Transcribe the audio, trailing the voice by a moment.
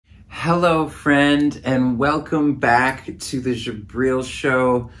Hello, friend, and welcome back to the JABRIL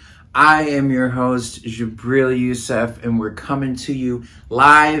Show. I am your host, JABRIL YOUSEF, and we're coming to you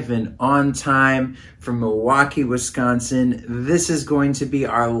live and on time from Milwaukee, Wisconsin. This is going to be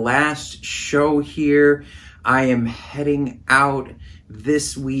our last show here. I am heading out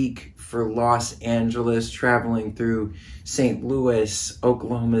this week for Los Angeles, traveling through St. Louis,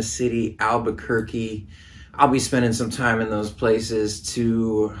 Oklahoma City, Albuquerque. I'll be spending some time in those places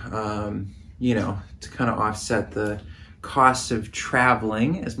to, to kind of offset the cost of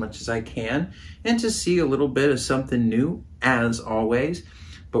traveling as much as I can and to see a little bit of something new as always.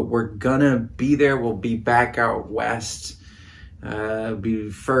 But we're gonna be there. We'll be back out west, be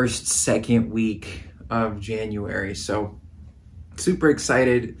first, second week of January. So super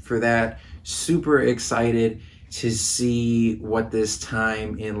excited for that. Super excited to see what this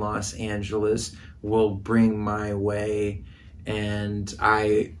time in Los Angeles will bring my way, and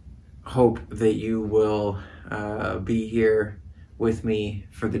I hope that you will be here with me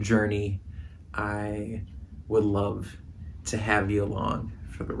for the journey. I would love to have you along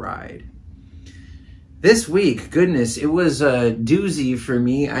for the ride. This week, goodness, it was a doozy for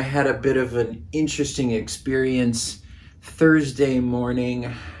me. I had a bit of an interesting experience Thursday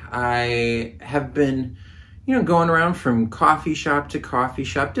morning. I have been, going around from coffee shop to coffee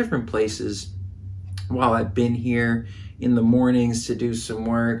shop, different places, while I've been here in the mornings to do some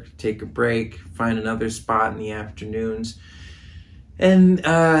work, take a break, find another spot in the afternoons. And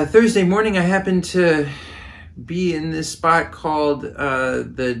Thursday morning, I happened to be in this spot called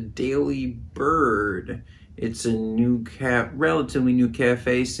the Daily Bird. It's a relatively new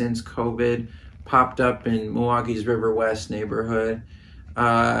cafe since COVID, popped up in Milwaukee's River West neighborhood.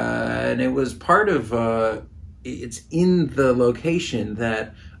 And it was part of, it's in the location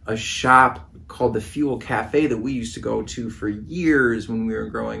that a shop called the Fuel Cafe that we used to go to for years when we were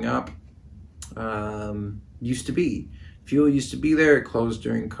growing up used to be. Fuel used to be there. It closed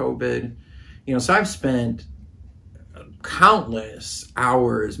during COVID. So I've spent countless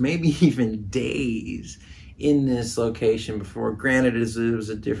hours, maybe even days in this location before. Granted, it was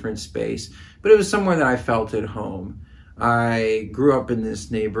a different space, but it was somewhere that I felt at home. I grew up in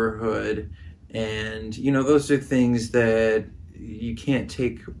this neighborhood, and those are things that you can't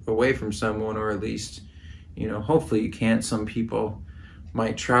take away from someone, or at least, hopefully you can't. Some people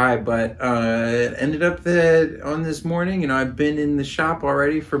might try, but it ended up that on this morning, I've been in the shop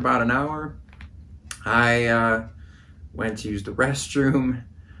already for about an hour. I went to use the restroom.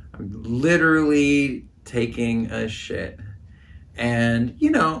 I'm literally taking a shit. And,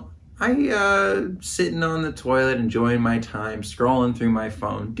 I sitting on the toilet, enjoying my time, scrolling through my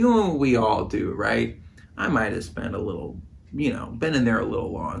phone, doing what we all do, right? I might have spent a little, been in there a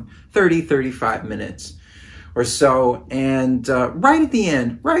little long, 30, 35 minutes or so. And right at the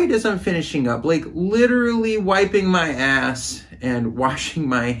end, right as I'm finishing up, like literally wiping my ass and washing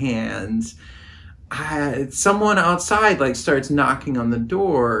my hands, someone outside starts knocking on the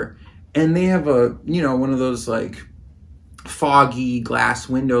door, and they have a, one of those foggy glass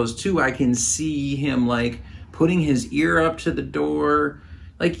windows too. I can see him putting his ear up to the door.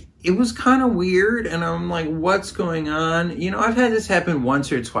 It was kind of weird, and I'm like, what's going on? I've had this happen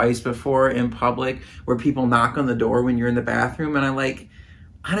once or twice before in public where people knock on the door when you're in the bathroom, and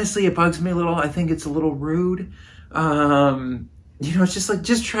honestly, it bugs me a little. I think it's a little rude. It's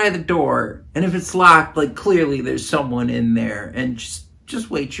just try the door, and if it's locked, clearly there's someone in there, and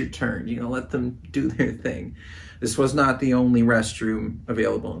just wait your turn, let them do their thing. This was not the only restroom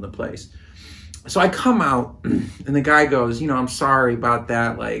available in the place. So I come out, and the guy goes, I'm sorry about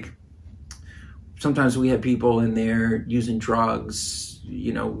that. Sometimes we have people in there using drugs.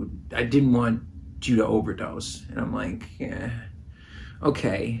 I didn't want you to overdose. And I'm like, yeah,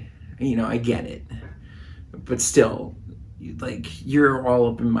 okay. I get it. But still, you're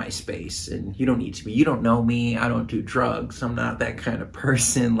all up in my space, and you don't need to be. You don't know me. I don't do drugs. I'm not that kind of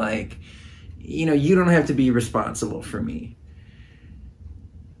person. You don't have to be responsible for me.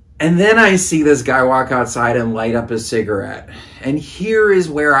 And then I see this guy walk outside and light up a cigarette. And here is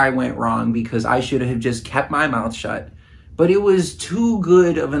where I went wrong, because I should have just kept my mouth shut. But it was too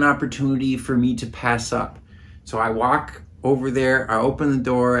good of an opportunity for me to pass up. So I walk over there, I open the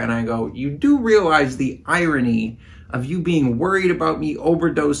door, and I go, you do realize the irony of you being worried about me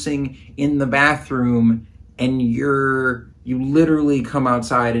overdosing in the bathroom, and you literally come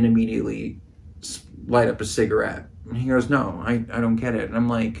outside and immediately light up a cigarette. And he goes, no, I don't get it. And I'm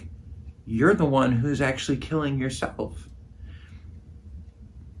like, you're the one who's actually killing yourself.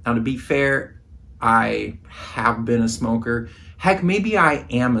 Now, to be fair, I have been a smoker. Heck, maybe I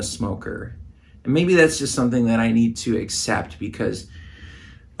am a smoker. And maybe that's just something that I need to accept, because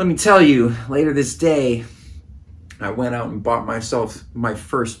Let me tell you, later this day, I went out and bought myself my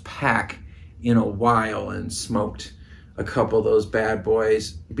first pack in a while and smoked a couple of those bad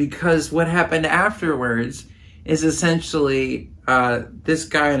boys, because what happened afterwards is essentially this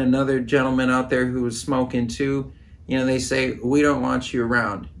guy and another gentleman out there who was smoking too, you know, they say, we don't want you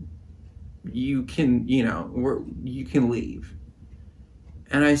around. You can, you know, you can leave.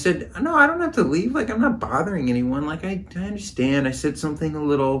 And I said, no, I don't have to leave. Like, I'm not bothering anyone. Like, I understand. I said something a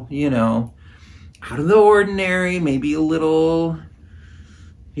little, you know, out of the ordinary, maybe a little,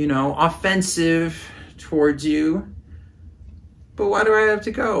 you know, offensive towards you. But why do I have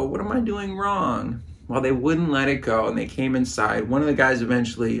to go? What am I doing wrong? Well, they wouldn't let it go, and they came inside. One of the guys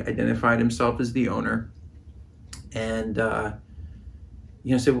eventually identified himself as the owner. And,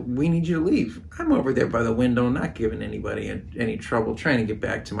 you know, said, we need you to leave. I'm over there by the window, not giving anybody any trouble, trying to get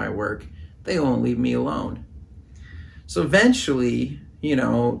back to my work. They won't leave me alone. So eventually, you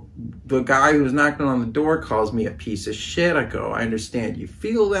know, the guy who was knocking on the door calls me a piece of shit. I go, I understand you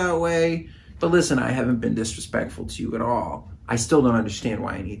feel that way, but listen, I haven't been disrespectful to you at all. I still don't understand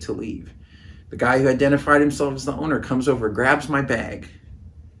why I need to leave. The guy who identified himself as the owner comes over, grabs my bag,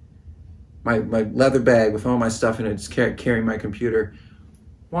 my leather bag with all my stuff in it, just carrying my computer,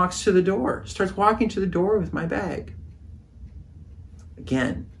 walks to the door, starts walking to the door with my bag.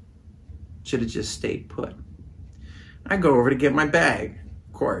 Again, should have just stayed put. I go over to get my bag,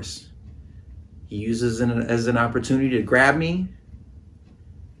 of course. He uses it as an opportunity to grab me,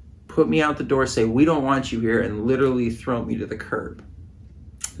 put me out the door, say, we don't want you here, and literally throw me to the curb.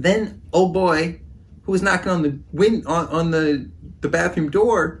 Then, old boy, who was knocking on the bathroom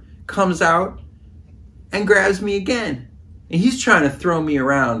door, comes out and grabs me again. And he's trying to throw me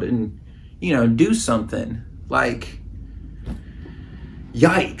around and, you know, do something. Like,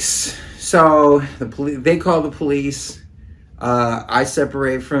 yikes. So they call the police. I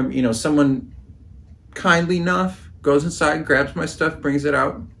separate from, you know, someone kindly enough goes inside, grabs my stuff, brings it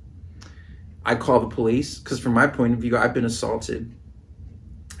out. I call the police because from my point of view, I've been assaulted.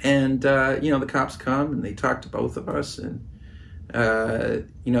 And, you know, the cops come and they talk to both of us. And,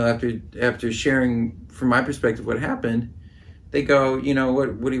 you know, after sharing from my perspective what happened, they go, you know,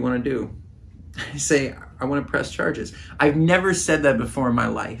 what do you want to do? I say, I want to press charges. I've never said that before in my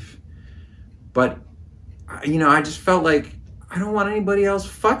life. But, you know, I just felt like I don't want anybody else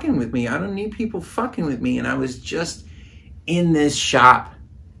fucking with me. I don't need people fucking with me. And I was just in this shop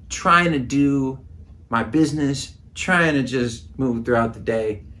trying to do my business, trying to just move throughout the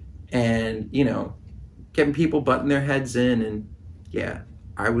day and, you know, getting people butting their heads in. And yeah,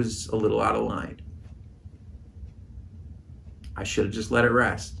 I was a little out of line. I should have just let it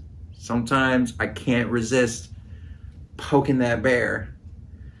rest. Sometimes I can't resist poking that bear.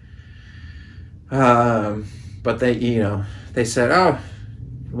 But they, you know, they said, oh,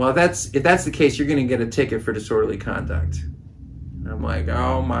 well, if that's the case, you're going to get a ticket for disorderly conduct. And I'm like,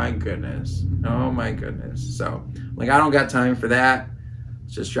 oh my goodness. Oh my goodness. So, like, I don't got time for that.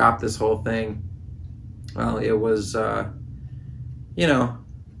 Let's just drop this whole thing. Well, it was, you know,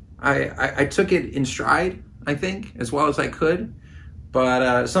 I took it in stride, I think, as well as I could.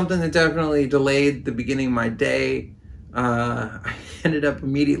 But something that definitely delayed the beginning of my day. I ended up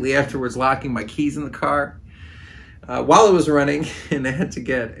immediately afterwards locking my keys in the car while it was running, and I had to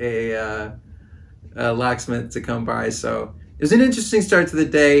get a locksmith to come by. So it was an interesting start to the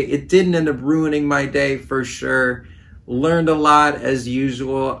day. It didn't end up ruining my day for sure. Learned a lot as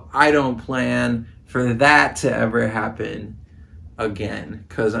usual. I don't plan for that to ever happen again,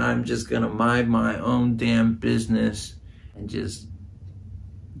 because I'm just gonna mind my own damn business and just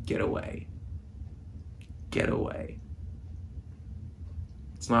get away. Get away.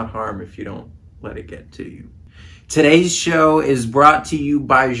 It's not harm if you don't let it get to you. Today's show is brought to you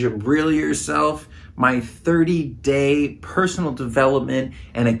by JABRIL Yourself, my 30-day personal development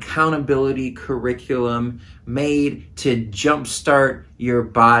and accountability curriculum made to jumpstart your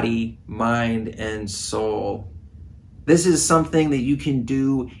body, mind, and soul. This is something that you can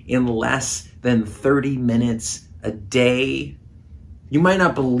do in less than 30 minutes a day. You might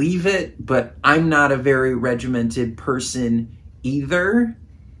not believe it, but I'm not a very regimented person either.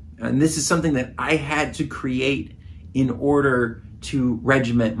 And this is something that I had to create in order to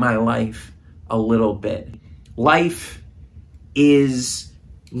regiment my life a little bit. Life is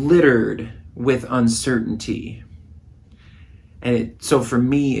littered with uncertainty. And so for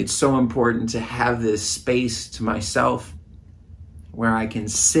me, it's so important to have this space to myself where I can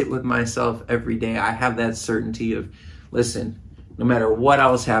sit with myself every day. I have that certainty of, listen, no matter what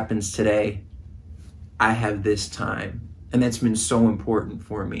else happens today, I have this time. And that's been so important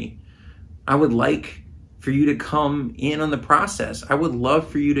for me. I would like for you to come in on the process. I would love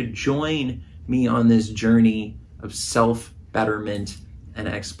for you to join me on this journey of self-betterment and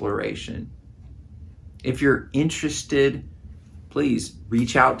exploration. If you're interested, please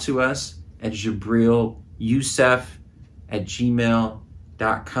reach out to us at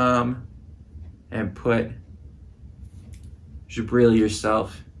JABRILYOUSEF@gmail.com and put Jabril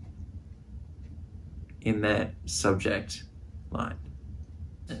yourself in that subject line.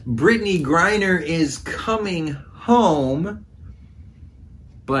 Brittany Griner is coming home,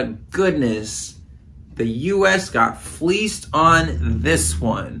 but goodness, the US got fleeced on this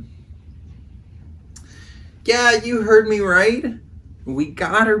one. Yeah, you heard me right. We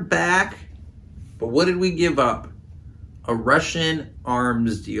got her back, but what did we give up? A Russian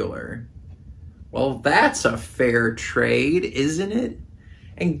arms dealer. Well, that's a fair trade, isn't it?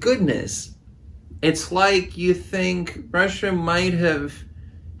 And goodness, it's like you think Russia might have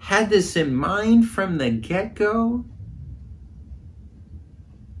had this in mind from the get-go.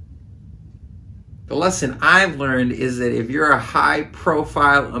 The lesson I've learned is that if you're a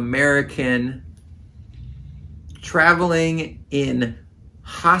high-profile American traveling in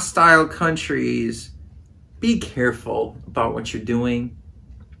hostile countries, be careful about what you're doing.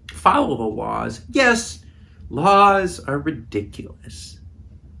 Follow the laws. Yes, laws are ridiculous.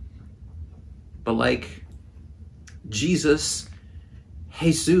 But like Jesus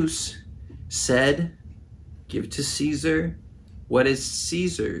said, give to Caesar what is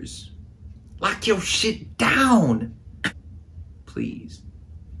Caesar's. Lock your shit down. Please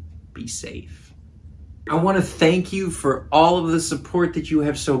be safe. I want to thank you for all of the support that you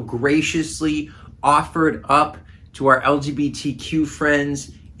have so graciously offered up to our LGBTQ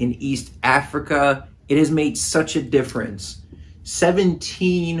friends in East Africa. It has made such a difference.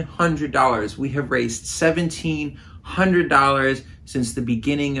 $1,700. We have raised $1,700 since the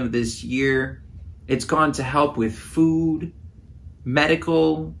beginning of this year. It's gone to help with food,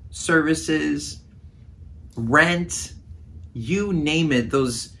 medical services, rent, you name it.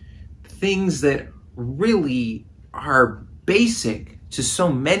 Those things that really are basic to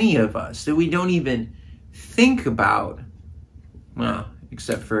so many of us that we don't even think about. Well,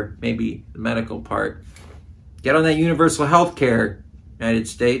 except for maybe the medical part. Get on that universal health care, United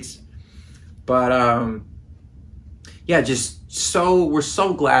States. But yeah, we're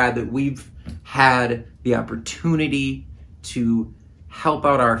so glad that we've had the opportunity to help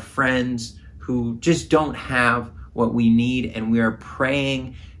out our friends who just don't have what we need, and we are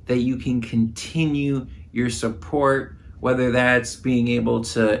praying that you can continue your support, whether that's being able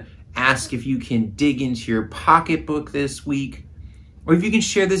to ask if you can dig into your pocketbook this week, or if you can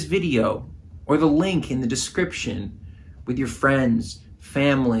share this video or the link in the description with your friends,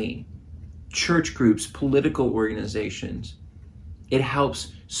 family, church groups, political organizations. It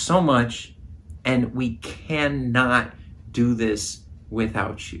helps so much, and we cannot do this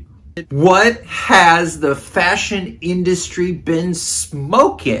without you. What has the fashion industry been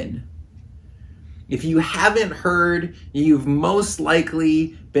smoking? If you haven't heard, you've most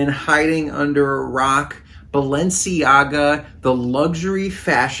likely been hiding under a rock. Balenciaga, the luxury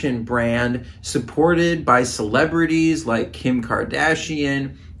fashion brand supported by celebrities like Kim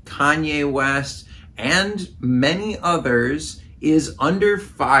Kardashian, Kanye West, and many others, is under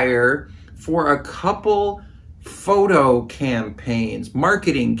fire for a couple photo campaigns,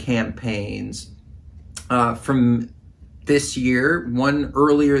 marketing campaigns from this year, one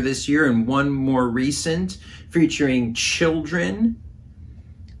earlier this year and one more recent, featuring children,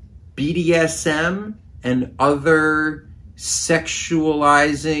 BDSM, and other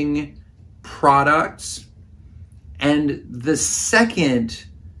sexualizing products. And the second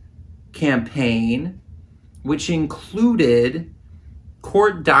campaign, which included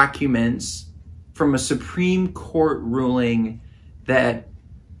court documents from a Supreme Court ruling that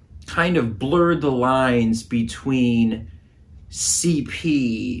kind of blurred the lines between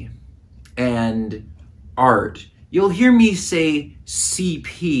CP and art. You'll hear me say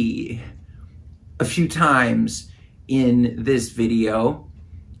CP a few times in this video,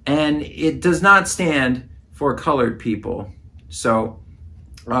 and it does not stand for colored people. So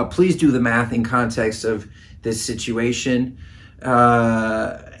please do the math in context of this situation.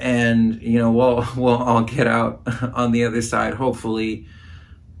 And you know, we'll all get out on the other side, hopefully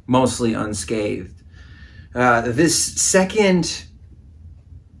mostly unscathed. This second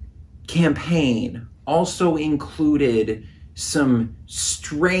campaign also included some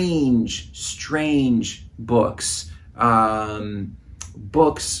strange books,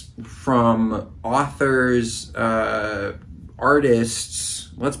 books from authors, artists,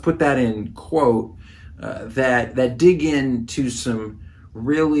 let's put that in quote, that dig into some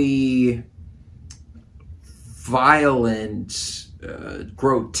really violent,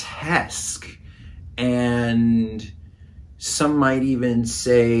 grotesque, and some might even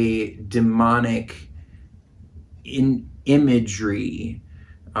say demonic imagery.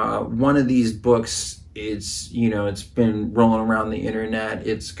 One of these books, it's been rolling around the internet.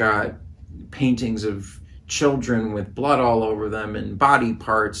 It's got paintings of children with blood all over them and body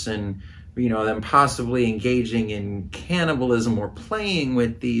parts, and them possibly engaging in cannibalism or playing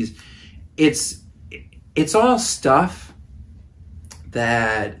with these. It's all stuff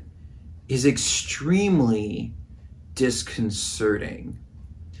that is extremely disconcerting.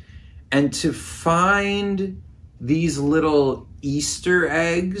 And to find these little Easter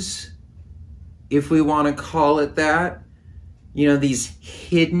eggs, if we want to call it that, these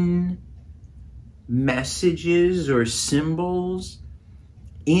hidden messages or symbols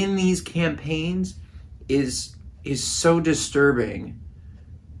in these campaigns is so disturbing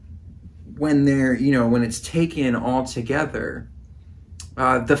when they're, when it's taken all together.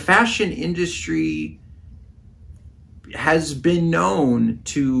 The fashion industry has been known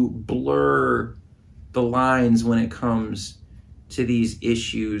to blur the lines when it comes to these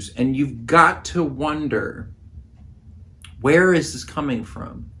issues, and you've got to wonder, where is this coming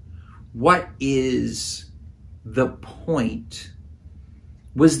from? What is the point?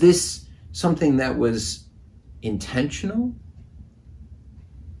 Was this something that was intentional?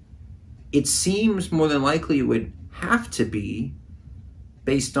 It seems more than likely it would have to be,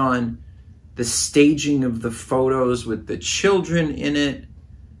 based on the staging of the photos with the children in it,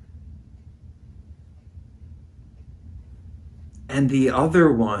 and the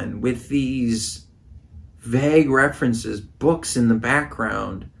other one with these vague references, books in the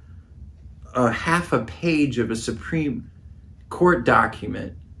background, a half a page of a Supreme Court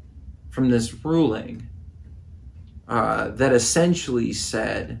document from this ruling that essentially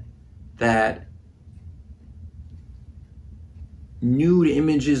said that nude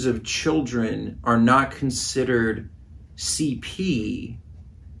images of children are not considered CP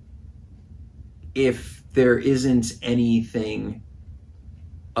if there isn't anything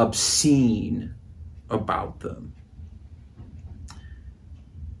obscene about them.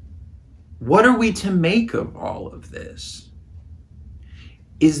 What are we to make of all of this?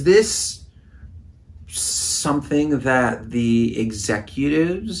 Is this something that the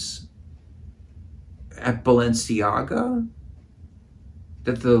executives at Balenciaga,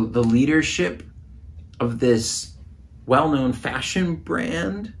 that the leadership of this well-known fashion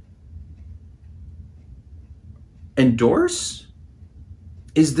brand endorse?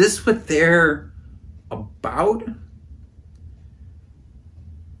 Is this what they're about?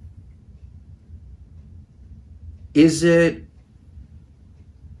 Is it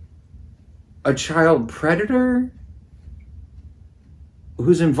a child predator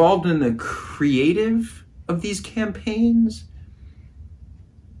who's involved in the creative of these campaigns,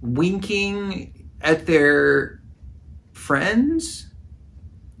 winking at their friends,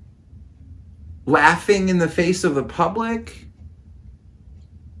 laughing in the face of the public,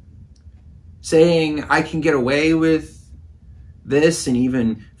 saying, I can get away with this, and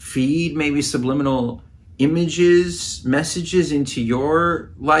even feed maybe subliminal images, messages into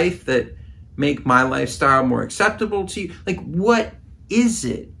your life that make my lifestyle more acceptable to you? Like, what is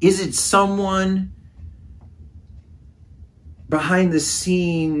it? Is it someone behind the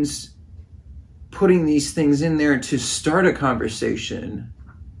scenes putting these things in there to start a conversation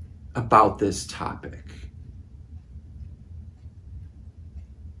about this topic?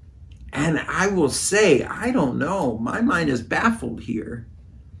 And I will say, I don't know. My mind is baffled here.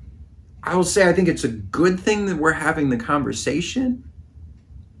 I will say I think it's a good thing that we're having the conversation.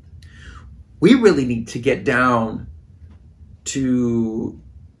 We really need to get down to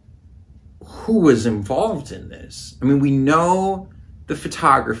who was involved in this. I mean, we know the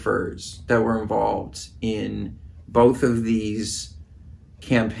photographers that were involved in both of these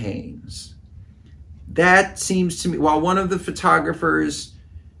campaigns. That seems to me, while one of the photographers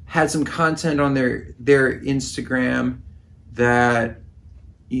had some content on their Instagram that,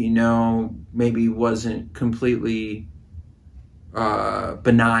 you know, maybe wasn't completely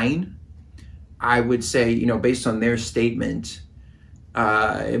benign, I would say, you know, based on their statement,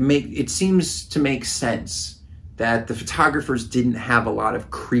 it seems to make sense that the photographers didn't have a lot of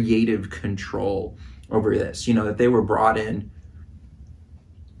creative control over this. You know, that they were brought in,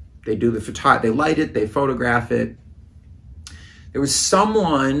 they do the they light it, they photograph it. There was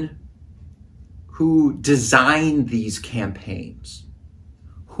someone who designed these campaigns.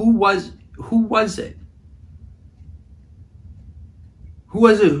 Who was it? Who was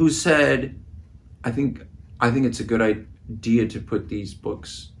it who said, I think it's a good idea to put these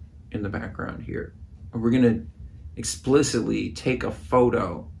books in the background here? we're going to explicitly take a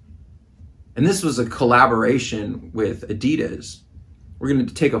photo. And this was a collaboration with Adidas. We're going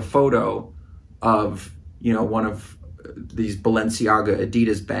to take a photo of, you know, one of these Balenciaga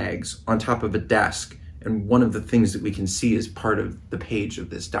Adidas bags on top of a desk. And one of the things that we can see is part of the page of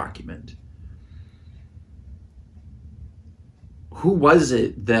this document. Who was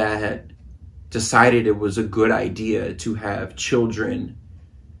it that decided it was a good idea to have children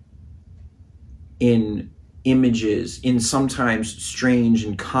in images, in sometimes strange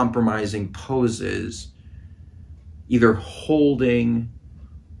and compromising poses, either holding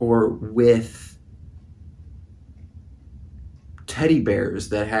or with teddy bears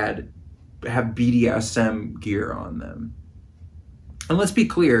that have BDSM gear on them? And let's be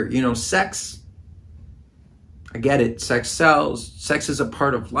clear, you know, sex, I get it, sex sells, sex is a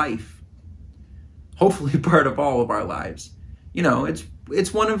part of life. Hopefully part of all of our lives. You know,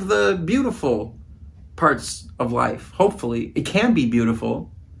 it's one of the beautiful parts of life. Hopefully it can be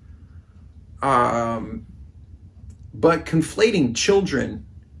beautiful. But conflating children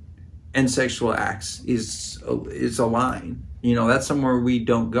and sexual acts is a line. You know, that's somewhere we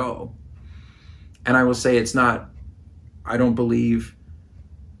don't go. And I will say it's not, I don't believe,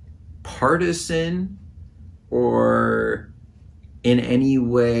 partisan or in any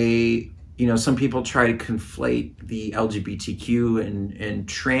way, you know, some people try to conflate the LGBTQ and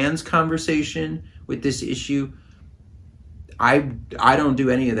trans conversation with this issue. I don't do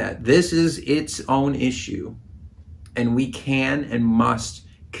any of that. This is its own issue. And we can and must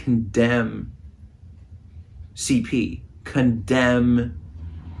condemn CP, condemn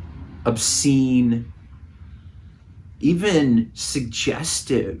obscene, even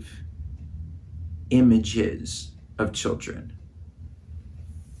suggestive images of children.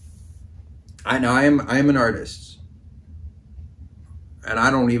 I know I'm an artist, and I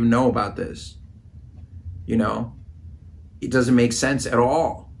don't even know about this. You know, it doesn't make sense at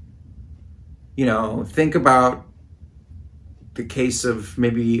all. You know, think about the case of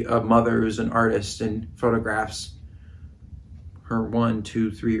maybe a mother who's an artist and photographs her 1,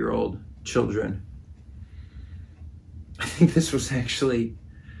 2, 3-year-old children. I think this was actually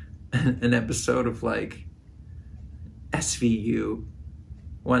an episode of like SVU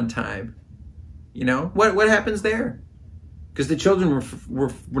one time. You know, what happens there? Because the children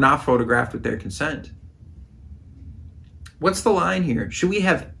were not photographed with their consent. What's the line here? Should we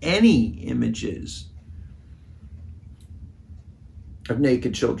have any images of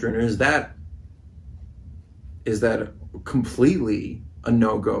naked children, or is that completely a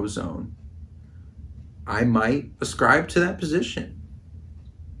no-go zone? I might ascribe to that position.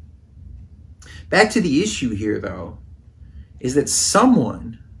 Back to the issue here, though, is that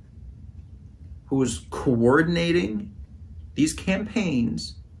someone who was coordinating these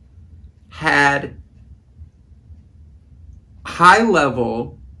campaigns had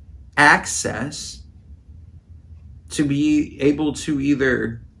high-level access to be able to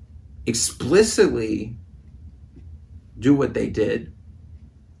either explicitly do what they did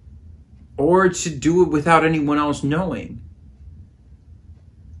or to do it without anyone else knowing.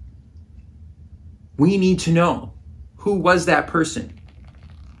 We need to know, who was that person?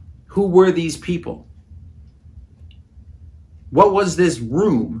 Who were these people? What was this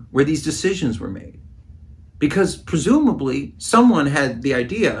room where these decisions were made? Because presumably someone had the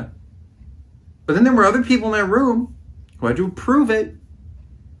idea, but then there were other people in that room who had to approve it,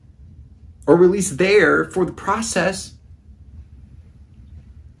 or were at least there for the process.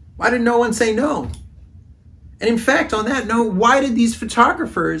 Why did no one say no? And in fact, on that note, why did these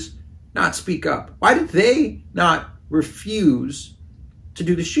photographers not speak up? Why did they not refuse to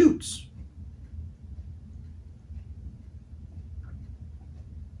do the shoots?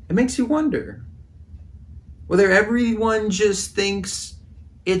 It makes you wonder whether everyone just thinks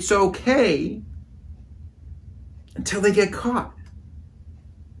it's okay until they get caught.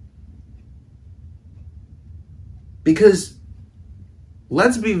 Because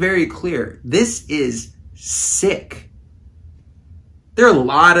let's be very clear, this is sick. There are a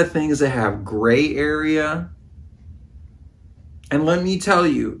lot of things that have gray area. And let me tell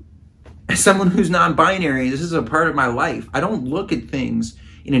you, as someone who's non-binary, this is a part of my life. I don't look at things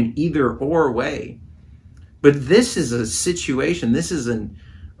in an either or way. But this is a situation, this is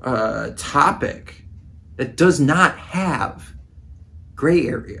a topic that does not have gray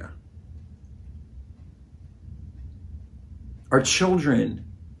area. Our children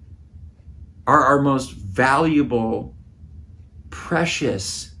are our most valuable,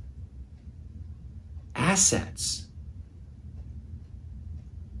 precious assets.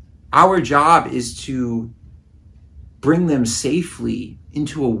 Our job is to bring them safely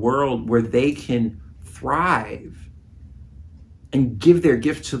into a world where they can thrive and give their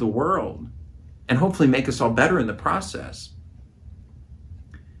gift to the world and hopefully make us all better in the process.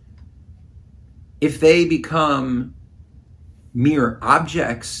 If they become mere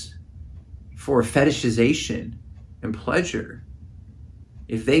objects for fetishization and pleasure,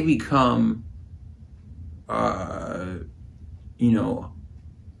 if they become,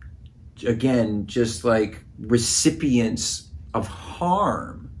 again, just like recipients of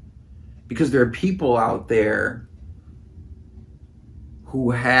harm, because there are people out there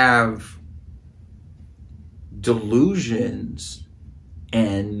who have delusions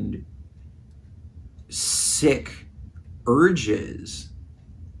and sick urges,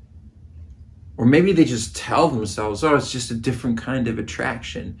 or maybe they just tell themselves, oh, it's just a different kind of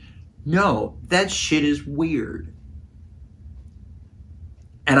attraction. No, that shit is weird.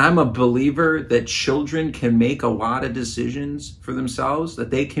 And I'm a believer that children can make a lot of decisions for themselves,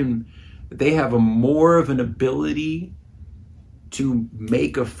 that they have more of an ability to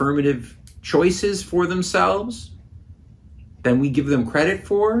make affirmative choices for themselves than we give them credit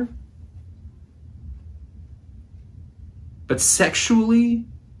for. But sexually,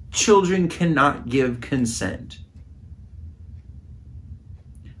 children cannot give consent.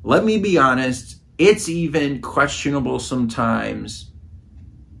 Let me be honest, it's even questionable sometimes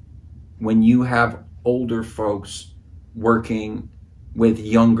when you have older folks working with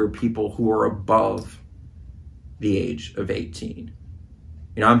younger people who are above the age of 18.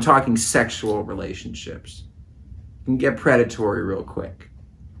 I'm talking sexual relationships. You can get predatory real quick.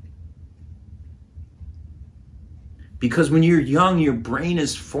 Because when you're young, your brain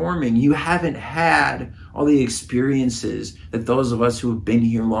is forming. You haven't had all the experiences that those of us who have been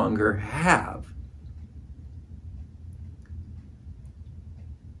here longer have.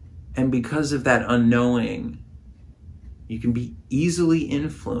 And because of that unknowing, you can be easily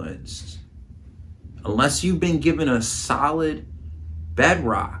influenced. Unless you've been given a solid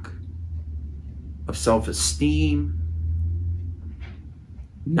bedrock of self-esteem,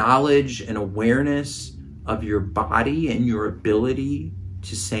 knowledge and awareness of your body and your ability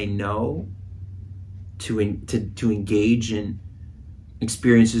to say no, to engage in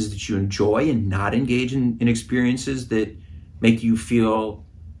experiences that you enjoy and not engage in experiences that make you feel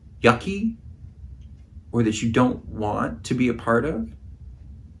yucky or that you don't want to be a part of,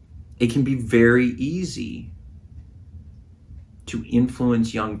 it can be very easy to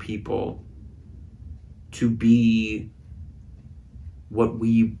influence young people to be what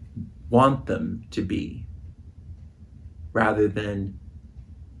we want them to be, rather than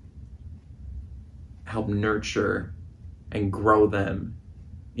help nurture and grow them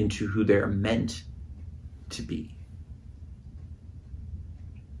into who they're meant to be.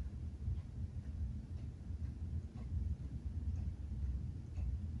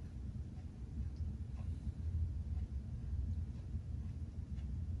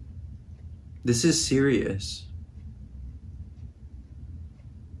 This is serious.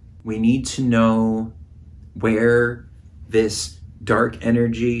 We need to know where this dark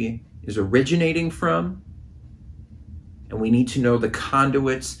energy is originating from, and we need to know the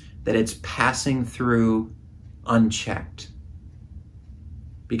conduits that it's passing through unchecked.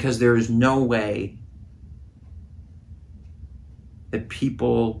 Because there is no way that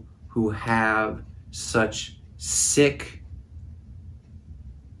people who have such sick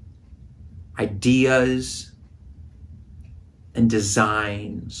ideas and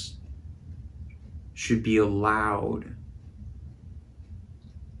designs should be allowed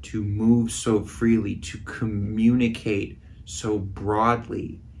to move so freely, to communicate so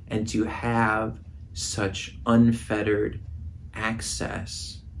broadly, and to have such unfettered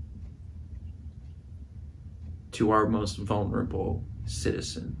access to our most vulnerable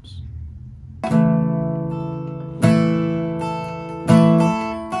citizens.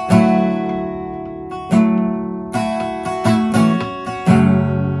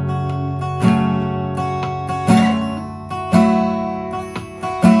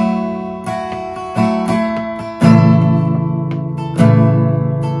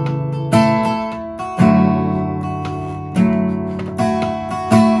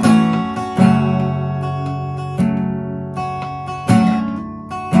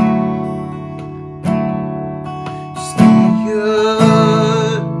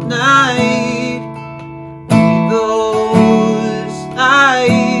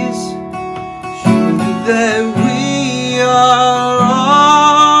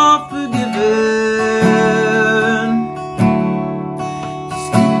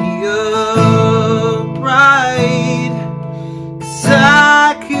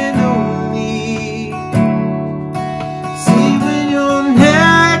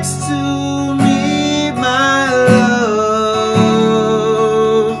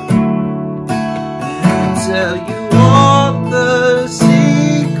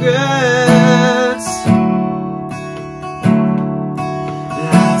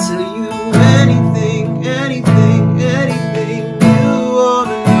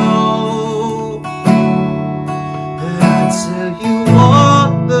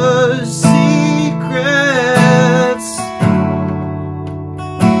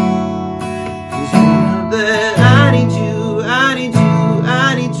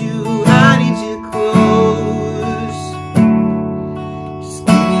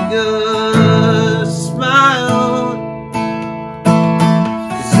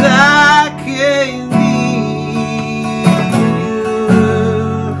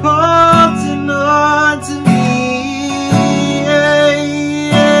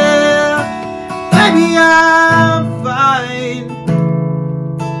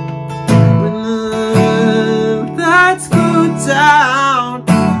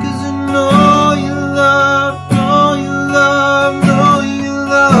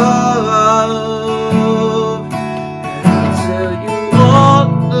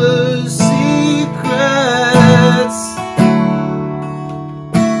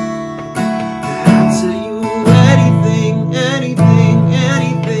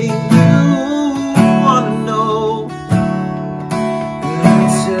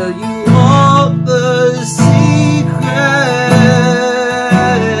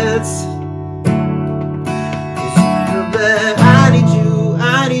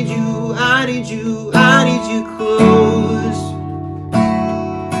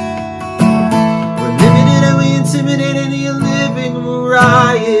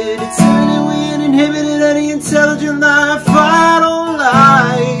 the intelligent life, I don't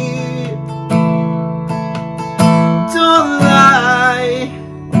lie. Don't lie.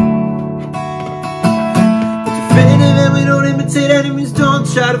 But definitive and we don't imitate enemies, don't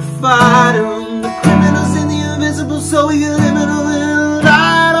try to fight them. The criminals in the invisible, so we can live in a little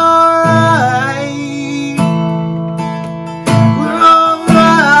light, alright. We're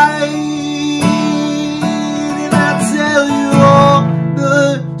alright. And I tell you all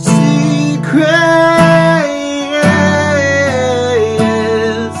the secrets.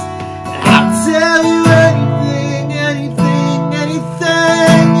 I'll tell you anything, anything,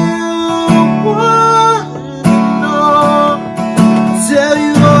 anything you want to know. I'll tell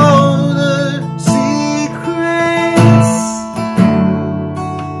you all the secrets.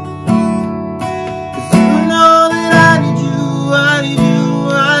 'Cause you know that I need you, I need you,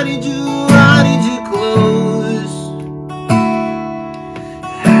 I need you, I need you close.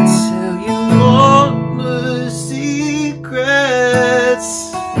 I'll tell you all the secrets.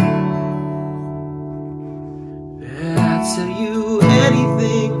 I'll tell you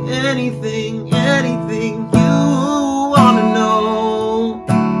anything, anything, anything you wanna know.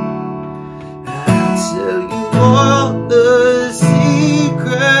 I'll tell you all the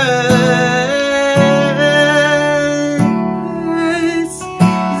secrets.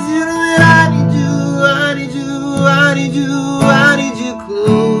 'Cause you know that I need you, I need you, I need you, I need you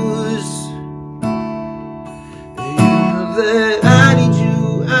close. You know that I need you,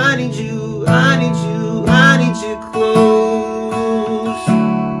 I need you, I need you, I need you close.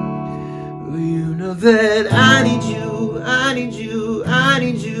 You know that I need you, I need you, I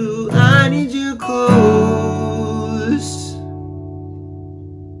need you, I need you close.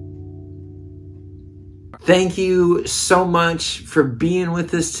 Thank you so much for being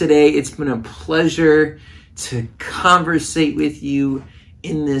with us today. It's been a pleasure to conversate with you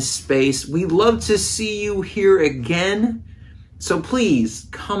in this space. We'd love to see you here again, so please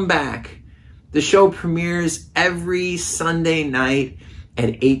come back. The show premieres every Sunday night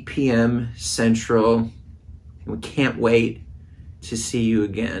at 8 p.m. Central. We can't wait to see you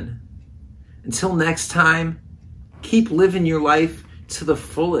again. Until next time, keep living your life to the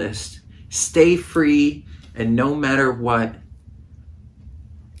fullest. Stay free, and no matter what,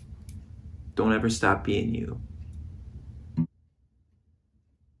 don't ever stop being you.